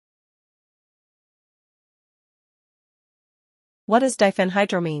What is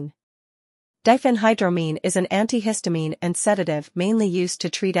diphenhydramine? Diphenhydramine is an antihistamine and sedative mainly used to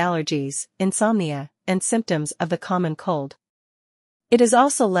treat allergies, insomnia, and symptoms of the common cold. It is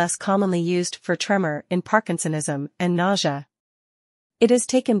also less commonly used for tremor in Parkinsonism and nausea. It is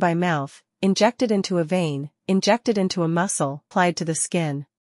taken by mouth, injected into a vein, injected into a muscle, applied to the skin.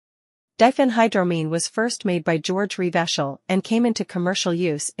 Diphenhydramine was first made by George Reveshel and came into commercial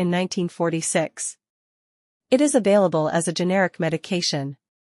use in 1946. It is available as a generic medication.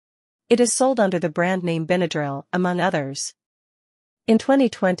 It is sold under the brand name Benadryl, among others. In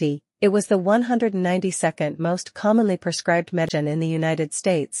 2020, it was the 192nd most commonly prescribed medicine in the United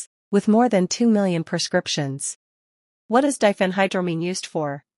States, with more than 2 million prescriptions. What is diphenhydramine used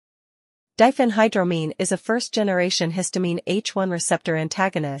for? Diphenhydramine is a first-generation histamine H1 receptor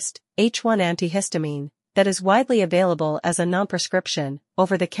antagonist, H1 antihistamine, that is widely available as a non-prescription,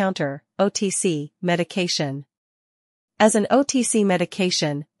 over-the-counter, OTC, medication. As an OTC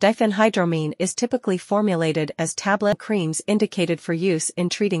medication, diphenhydramine is typically formulated as tablet creams indicated for use in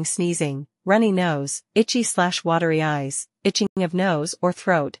treating sneezing, runny nose, itchy/watery eyes, itching of nose or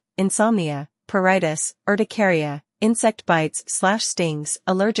throat, insomnia, pruritus, urticaria, insect bites/stings,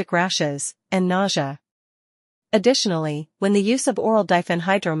 allergic rashes, and nausea. Additionally, when the use of oral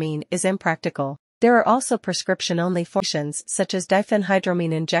diphenhydramine is impractical, there are also prescription-only formulations such as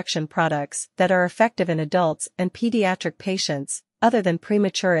diphenhydramine injection products that are effective in adults and pediatric patients, other than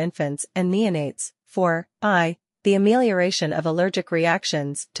premature infants and neonates, for the amelioration of allergic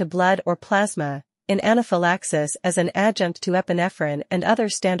reactions to blood or plasma, in anaphylaxis as an adjunct to epinephrine and other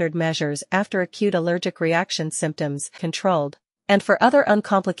standard measures after acute allergic reaction symptoms controlled, and for other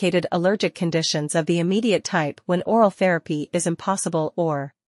uncomplicated allergic conditions of the immediate type when oral therapy is impossible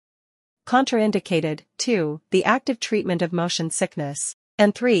or contraindicated. 2. The active treatment of motion sickness.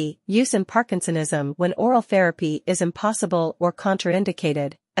 And 3. Use in Parkinsonism when oral therapy is impossible or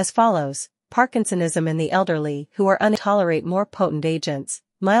contraindicated, as follows: Parkinsonism in the elderly who are unable to tolerate more potent agents,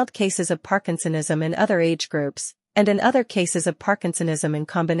 mild cases of Parkinsonism in other age groups, and in other cases of Parkinsonism in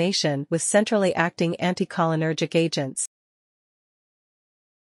combination with centrally acting anticholinergic agents.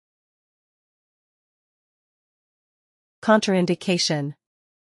 Contraindication.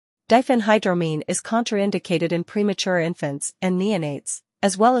 Diphenhydramine is contraindicated in premature infants and neonates,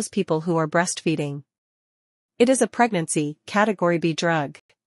 as well as people who are breastfeeding. It is a pregnancy, Category B drug.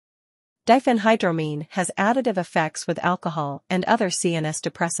 Diphenhydramine has additive effects with alcohol and other CNS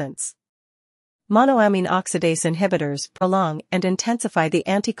depressants. Monoamine oxidase inhibitors prolong and intensify the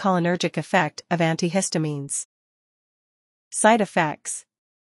anticholinergic effect of antihistamines. Side effects.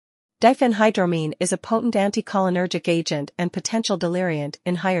 Diphenhydramine is a potent anticholinergic agent and potential deliriant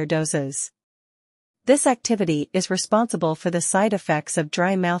in higher doses. This activity is responsible for the side effects of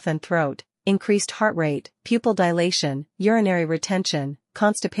dry mouth and throat, increased heart rate, pupil dilation, urinary retention,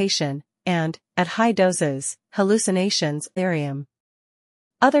 constipation, and, at high doses, hallucinations, delirium.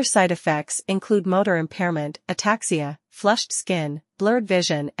 Other side effects include motor impairment, ataxia, flushed skin, blurred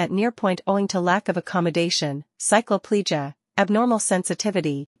vision at near point owing to lack of accommodation, cycloplegia, abnormal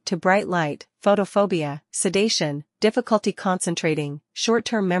sensitivity to bright light, photophobia, sedation, difficulty concentrating,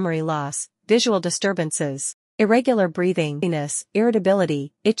 short-term memory loss, visual disturbances, irregular breathing,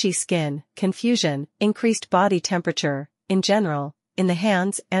 irritability, itchy skin, confusion, increased body temperature, in general, in the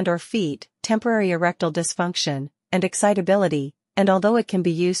hands and/or feet, temporary erectile dysfunction, and excitability, and although it can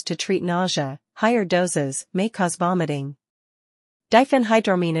be used to treat nausea, higher doses may cause vomiting.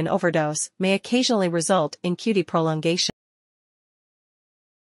 Diphenhydramine in overdose may occasionally result in QT prolongation.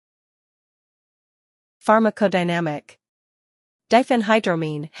 Pharmacodynamic.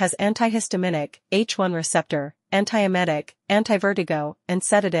 Diphenhydramine has antihistaminic, H1 receptor, antiemetic, antivertigo, and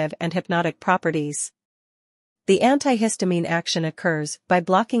sedative and hypnotic properties. The antihistamine action occurs by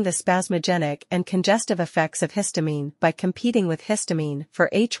blocking the spasmogenic and congestive effects of histamine by competing with histamine for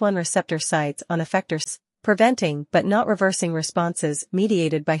H1 receptor sites on effectors, preventing but not reversing responses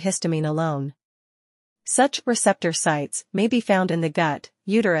mediated by histamine alone. Such receptor sites may be found in the gut,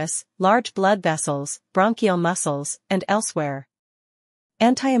 uterus, large blood vessels, bronchial muscles, and elsewhere.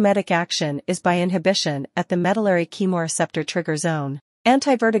 Antiemetic action is by inhibition at the medullary chemoreceptor trigger zone.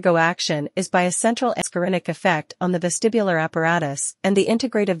 Antivertigo action is by a central muscarinic effect on the vestibular apparatus and the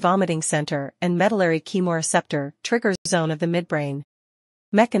integrative vomiting center and medullary chemoreceptor trigger zone of the midbrain.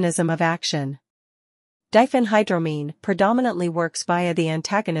 Mechanism of action. Diphenhydramine predominantly works via the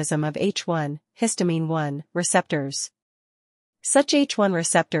antagonism of H1, histamine 1, receptors. Such H1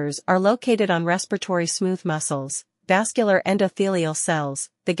 receptors are located on respiratory smooth muscles, vascular endothelial cells,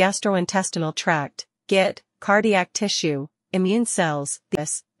 the gastrointestinal tract, GIT, cardiac tissue, immune cells,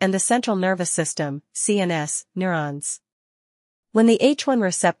 and the central nervous system, CNS, neurons. When the H1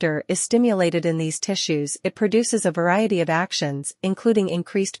 receptor is stimulated in these tissues, it produces a variety of actions, including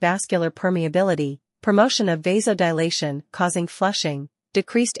increased vascular permeability, promotion of vasodilation causing flushing,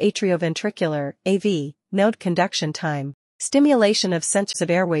 decreased atrioventricular (AV) node conduction time, stimulation of sensitive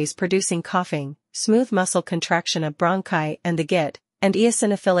airways producing coughing, smooth muscle contraction of bronchi and the git, and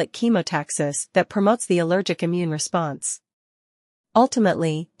eosinophilic chemotaxis that promotes the allergic immune response.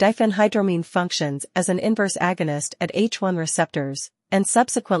 Ultimately, diphenhydramine functions as an inverse agonist at H1 receptors, and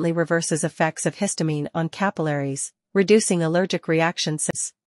subsequently reverses effects of histamine on capillaries, reducing allergic reactions.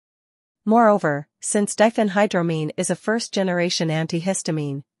 Moreover, since diphenhydramine is a first-generation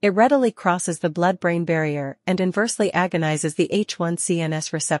antihistamine, it readily crosses the blood-brain barrier and inversely agonizes the H1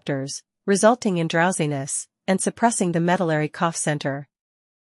 CNS receptors, resulting in drowsiness, and suppressing the medullary cough center.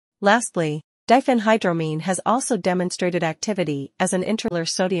 Lastly, diphenhydramine has also demonstrated activity as an intracellular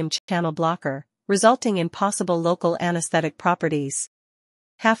sodium channel blocker, resulting in possible local anesthetic properties.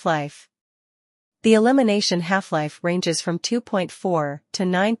 Half-life. The elimination half-life ranges from 2.4 to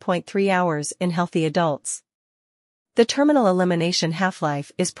 9.3 hours in healthy adults. The terminal elimination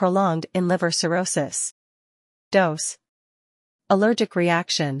half-life is prolonged in liver cirrhosis. Dose. Allergic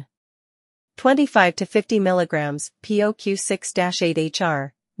reaction. 25 to 50 mg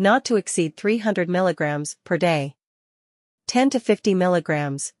POQ6-8HR, not to exceed 300 mg per day. 10 to 50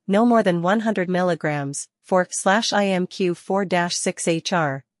 mg, no more than 100 mg,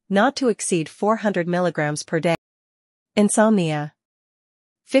 for/IMQ4-6HR, not to exceed 400 mg per day. Insomnia.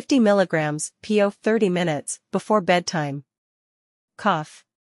 50 mg, PO 30 minutes, before bedtime. Cough.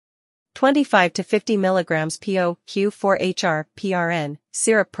 25 to 50 mg PO Q4HR, PRN,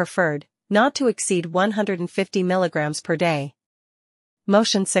 syrup preferred, not to exceed 150 mg per day.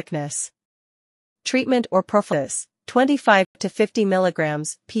 Motion sickness. Treatment or prophylaxis. 25 to 50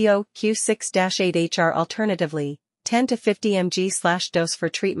 mg PO Q6-8HR. Alternatively, 10 to 50 mg/dose for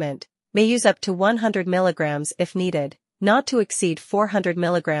treatment, may use up to 100 mg if needed, not to exceed 400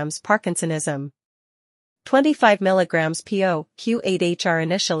 mg. Parkinsonism. 25 mg PO Q8HR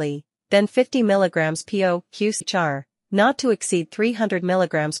initially, then 50 mg PO Q6HR, not to exceed 300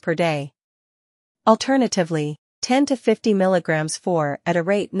 mg per day. Alternatively, 10 to 50 mg for at a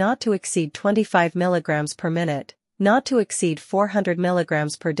rate not to exceed 25 mg per minute, not to exceed 400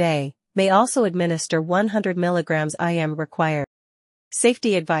 mg per day, may also administer 100 mg IM required.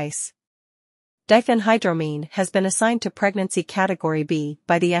 Safety advice. Diphenhydramine has been assigned to pregnancy category B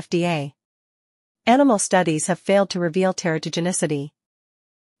by the FDA. Animal studies have failed to reveal teratogenicity.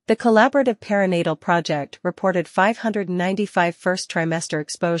 The collaborative perinatal project reported 595 first trimester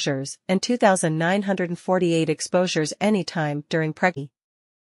exposures and 2,948 exposures anytime during pregnancy.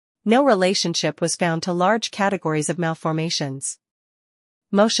 No relationship was found to large categories of malformations.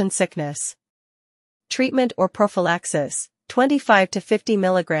 Motion sickness. Treatment or prophylaxis. 25 to 50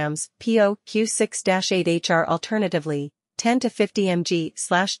 mg PO Q6-8HR. Alternatively, 10 to 50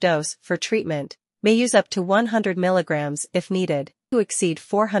 mg/dose for treatment, may use up to 100 mg if needed, to exceed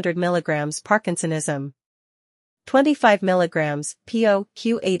 400 mg. Parkinsonism. 25 mg PO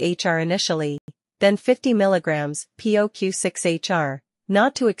Q8HR initially, then 50 mg PO Q6HR,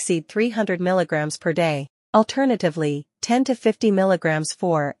 not to exceed 300 mg per day. Alternatively, 10 to 50 mg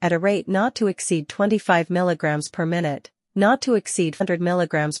for at a rate not to exceed 25 mg per minute, not to exceed 100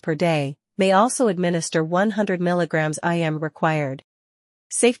 mg per day, may also administer 100 mg IM required.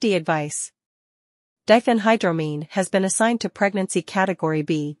 Safety advice. Diphenhydramine has been assigned to pregnancy category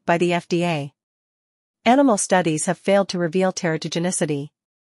B by the FDA. Animal studies have failed to reveal teratogenicity.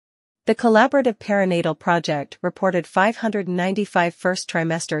 The collaborative perinatal project reported 595 first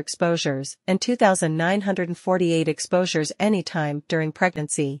trimester exposures and 2,948 exposures anytime during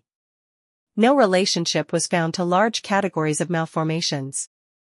pregnancy. No relationship was found to large categories of malformations.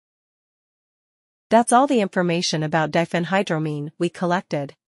 That's all the information about diphenhydramine we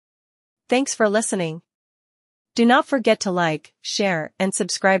collected. Thanks for listening. Do not forget to like, share, and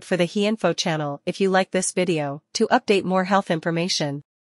subscribe for the HeInfo channel if you like this video to update more health information.